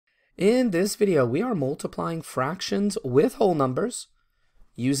In this video, we are multiplying fractions with whole numbers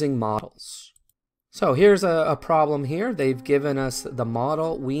using models. So here's a problem here. They've given us the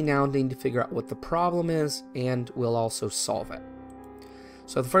model. We now need to figure out what the problem is, and we'll also solve it.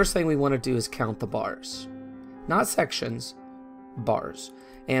 So the first thing we want to do is count the bars. Not sections, bars.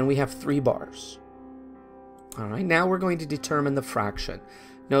 And we have 3 bars. All right, now we're going to determine the fraction.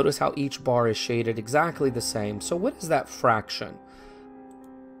 Notice how each bar is shaded exactly the same. So what is that fraction?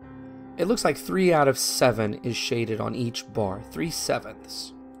 It looks like 3 out of 7 is shaded on each bar,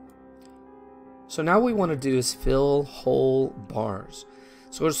 3/7. So now what we want to do is fill whole bars.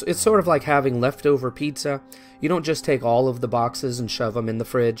 So it's sort of like having leftover pizza. You don't just take all of the boxes and shove them in the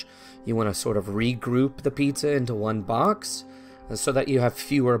fridge. You want to sort of regroup the pizza into one box so that you have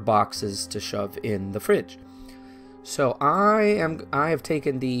fewer boxes to shove in the fridge. So I have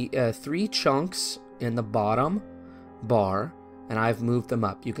taken the 3 chunks in the bottom bar and I've moved them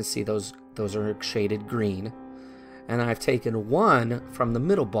up. You can see those are shaded green. And I've taken 1 from the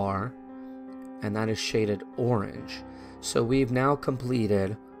middle bar and that is shaded orange. So we've now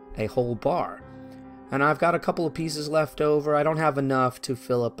completed a whole bar. And I've got a couple of pieces left over. I don't have enough to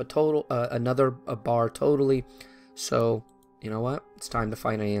fill up another bar totally. So, you know what? It's time to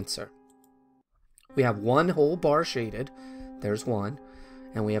find an answer. We have 1 whole bar shaded. There's 1.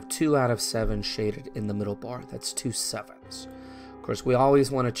 And we have 2 out of 7 shaded in the middle bar. That's 2/7. Of course, we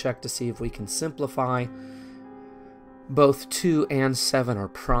always want to check to see if we can simplify. Both 2 and 7 are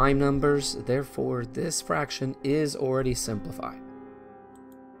prime numbers. Therefore, this fraction is already simplified.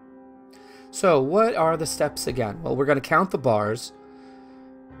 So what are the steps again? Well, we're going to count the bars.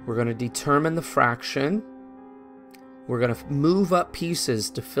 We're going to determine the fraction. We're going to move up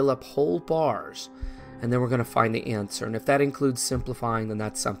pieces to fill up whole bars. And then we're going to find the answer. And if that includes simplifying, then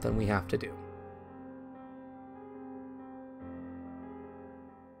that's something we have to do.